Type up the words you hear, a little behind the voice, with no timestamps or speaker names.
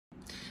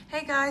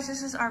Hey guys,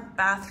 this is our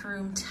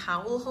bathroom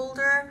towel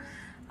holder.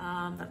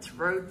 That's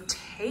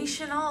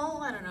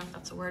rotational. I don't know if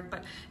that's a word,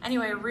 but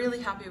anyway,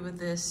 really happy with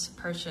this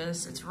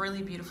purchase. It's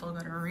really beautiful,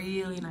 got a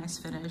really nice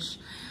finish.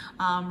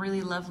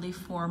 Really lovely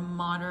for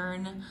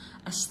modern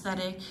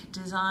aesthetic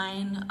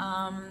design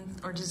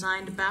or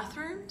designed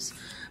bathrooms.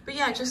 But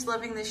yeah, just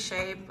loving the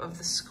shape of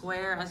the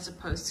square as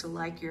opposed to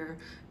like your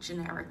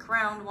generic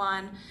round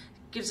one.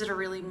 Gives it a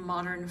really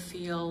modern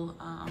feel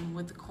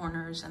with the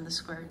corners and the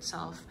square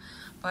itself.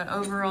 But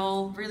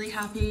overall, really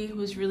happy. It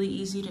was really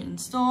easy to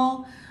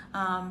install.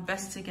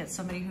 Best to get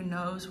somebody who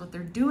knows what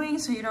they're doing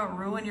so you don't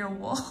ruin your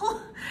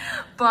wall,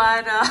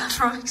 but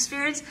from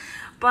experience.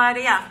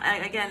 But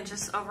yeah, again,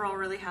 just overall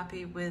really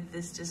happy with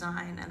this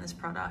design and this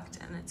product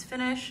and its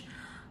finish.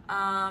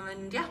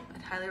 And yeah,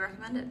 I'd highly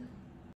recommend it.